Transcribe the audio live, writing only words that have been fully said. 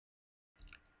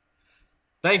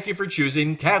Thank you for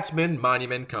choosing Katzman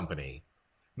Monument Company,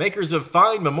 makers of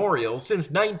fine memorials since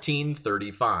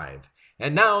 1935,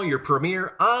 and now your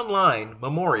premier online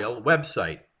memorial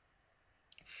website.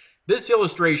 This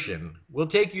illustration will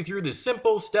take you through the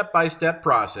simple step-by-step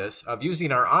process of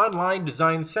using our online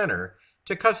design center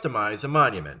to customize a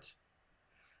monument.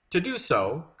 To do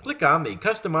so, click on the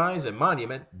Customize a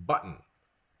Monument button.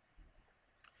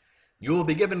 You will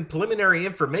be given preliminary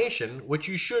information which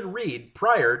you should read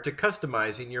prior to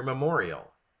customizing your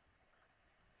memorial.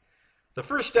 The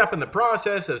first step in the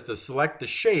process is to select the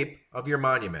shape of your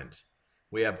monument.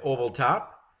 We have oval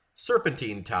top,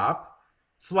 serpentine top,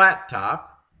 flat top,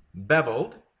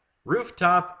 beveled,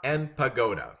 rooftop, and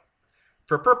pagoda.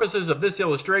 For purposes of this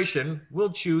illustration,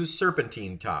 we'll choose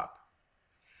serpentine top.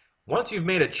 Once you've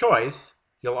made a choice,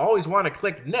 you'll always want to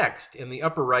click Next in the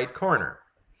upper right corner.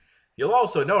 You'll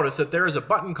also notice that there is a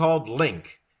button called Link.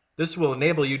 This will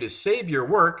enable you to save your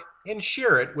work and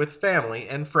share it with family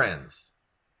and friends.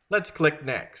 Let's click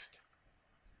Next.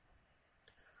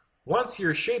 Once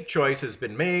your shape choice has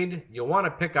been made, you'll want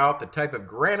to pick out the type of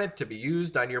granite to be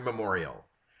used on your memorial.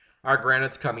 Our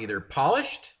granites come either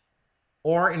polished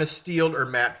or in a steeled or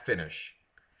matte finish.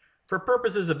 For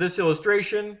purposes of this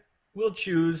illustration, we'll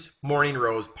choose Morning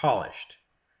Rose Polished.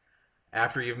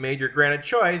 After you've made your granite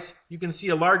choice, you can see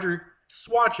a larger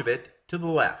swatch of it to the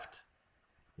left.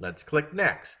 Let's click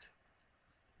Next.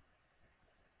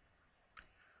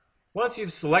 Once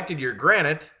you've selected your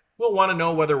granite, we'll want to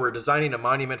know whether we're designing a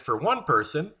monument for one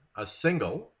person, a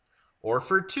single, or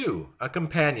for two, a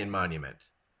companion monument.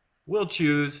 We'll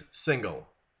choose Single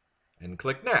and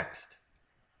click Next.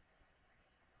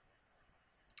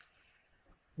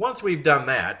 Once we've done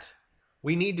that,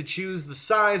 we need to choose the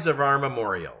size of our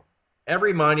memorial.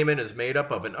 Every monument is made up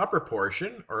of an upper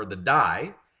portion, or the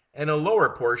die, and a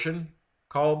lower portion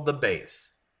called the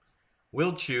base.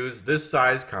 We'll choose this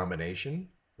size combination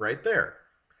right there.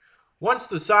 Once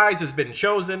the size has been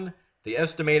chosen, the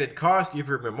estimated cost of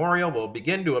your memorial will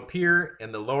begin to appear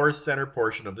in the lower center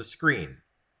portion of the screen.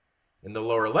 In the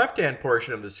lower left-hand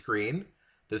portion of the screen,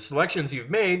 the selections you've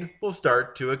made will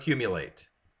start to accumulate.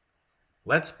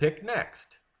 Let's pick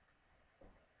Next.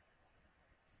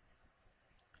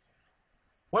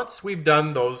 Once we've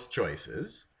done those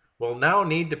choices, we'll now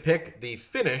need to pick the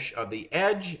finish of the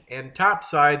edge and top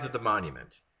sides of the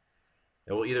monument.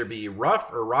 It will either be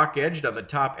rough or rock edged on the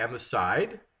top and the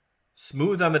side,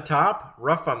 smooth on the top,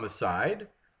 rough on the side,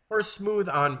 or smooth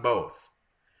on both.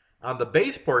 On the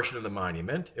base portion of the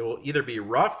monument, it will either be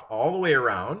rough all the way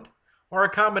around, or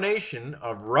a combination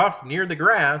of rough near the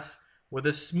grass with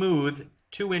a smooth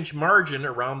 2-inch margin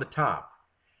around the top.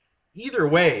 Either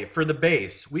way, for the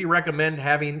base, we recommend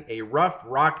having a rough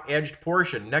rock-edged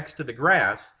portion next to the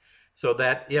grass so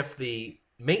that if the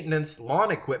maintenance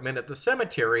lawn equipment at the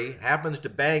cemetery happens to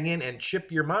bang in and chip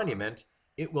your monument,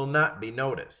 it will not be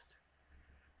noticed.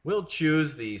 We'll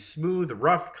choose the smooth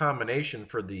rough combination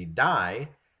for the die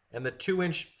and the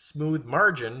 2-inch smooth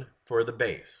margin for the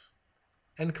base,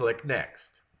 and click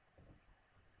Next.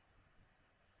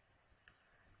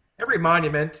 Every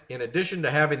monument, in addition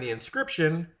to having the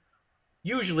inscription,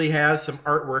 usually has some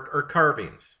artwork or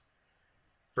carvings.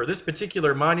 For this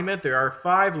particular monument, there are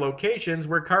 5 locations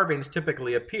where carvings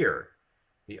typically appear: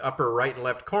 the upper right and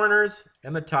left corners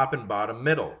and the top and bottom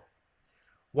middle.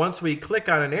 Once we click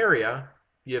on an area,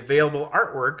 the available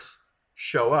artworks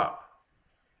show up.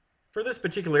 For this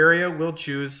particular area, we'll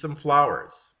choose some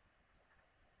flowers.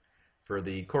 For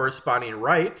the corresponding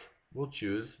right, we'll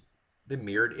choose the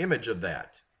mirrored image of that.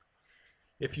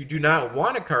 If you do not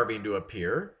want a carving to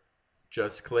appear,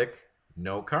 just click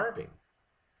No Carving.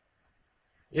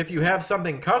 If you have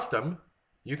something custom,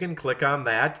 you can click on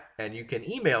that and you can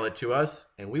email it to us,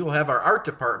 and we will have our art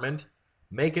department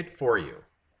make it for you.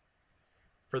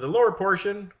 For the lower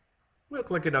portion, we'll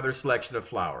click another selection of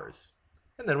flowers,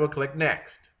 and then we'll click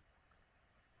Next.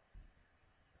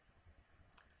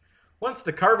 Once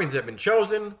the carvings have been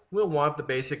chosen, we'll want the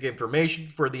basic information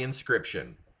for the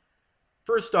inscription.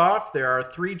 First off, there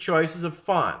are 3 choices of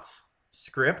fonts: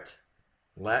 Script,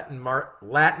 Latin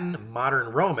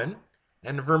Modern Roman,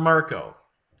 and Vermarco.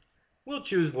 We'll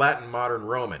choose Latin Modern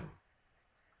Roman.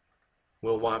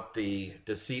 We'll want the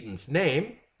decedent's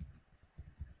name,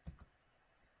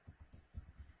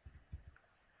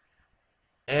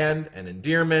 and an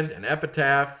endearment, an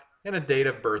epitaph, and a date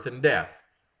of birth and death.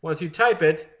 Once you type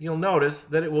it, you'll notice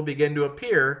that it will begin to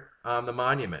appear on the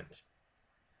monument.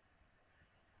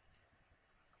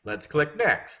 Let's click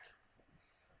Next.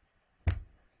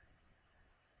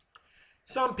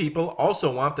 Some people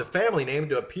also want the family name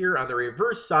to appear on the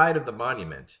reverse side of the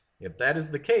monument. If that is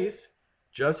the case,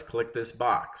 just click this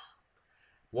box.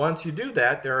 Once you do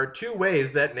that, there are two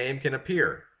ways that name can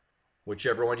appear.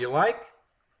 Whichever one you like,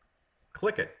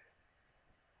 click it.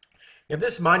 If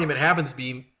this monument happens to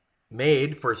be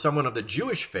made for someone of the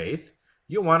Jewish faith,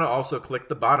 you'll want to also click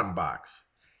the bottom box.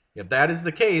 If that is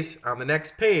the case, on the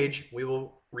next page, we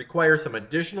will require some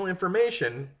additional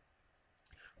information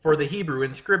for the Hebrew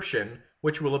inscription,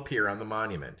 which will appear on the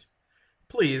monument.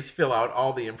 Please fill out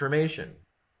all the information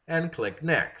and click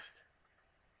Next.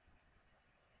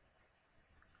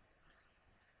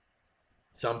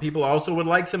 Some people also would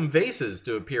like some vases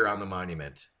to appear on the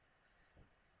monument.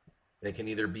 They can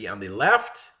either be on the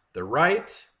left, the right,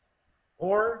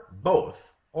 or both,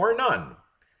 or none.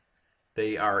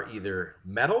 They are either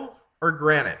metal or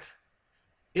granite.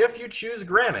 If you choose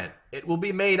granite, it will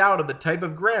be made out of the type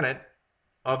of granite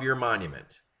of your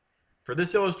monument. For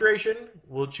this illustration,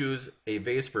 we'll choose a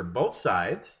vase for both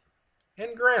sides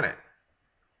and granite,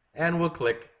 and we'll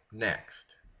click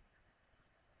Next.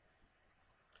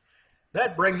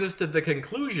 That brings us to the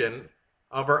conclusion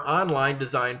of our online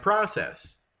design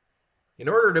process. In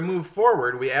order to move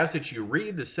forward, we ask that you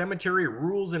read the cemetery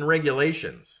rules and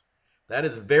regulations. That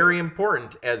is very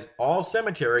important, as all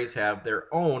cemeteries have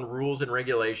their own rules and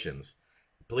regulations.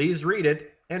 Please read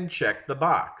it and check the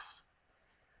box.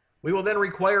 We will then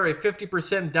require a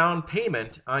 50% down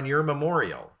payment on your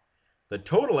memorial. The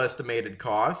total estimated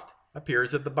cost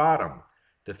appears at the bottom.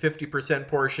 The 50%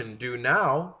 portion due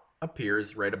now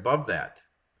appears right above that.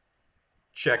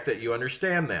 Check that you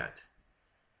understand that.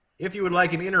 If you would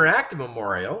like an interactive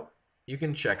memorial, you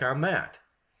can check on that.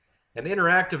 An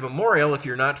interactive memorial, if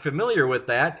you're not familiar with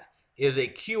that, is a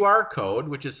QR code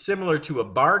which is similar to a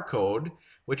barcode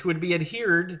which would be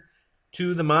adhered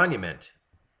to the monument.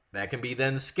 That can be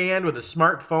then scanned with a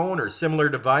smartphone or similar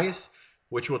device,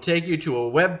 which will take you to a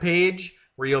web page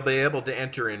where you'll be able to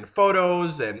enter in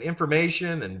photos and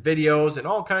information and videos and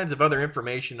all kinds of other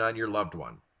information on your loved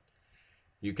one.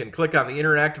 You can click on the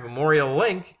interactive memorial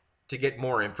link to get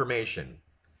more information.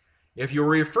 If you're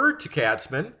referred to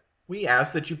Katzman, we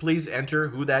ask that you please enter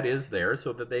who that is there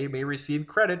so that they may receive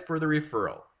credit for the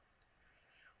referral.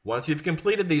 Once you've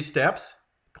completed these steps,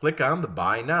 click on the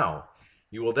Buy Now.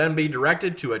 You will then be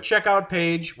directed to a checkout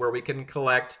page where we can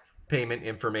collect payment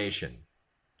information.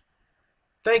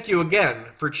 Thank you again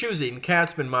for choosing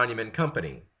Katzman Monument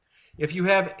Company. If you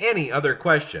have any other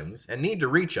questions and need to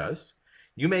reach us,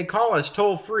 you may call us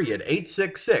toll-free at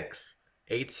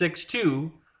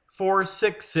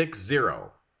 866-862-4660.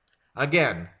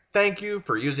 Again, thank you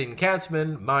for using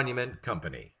Katzman Monument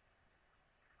Company.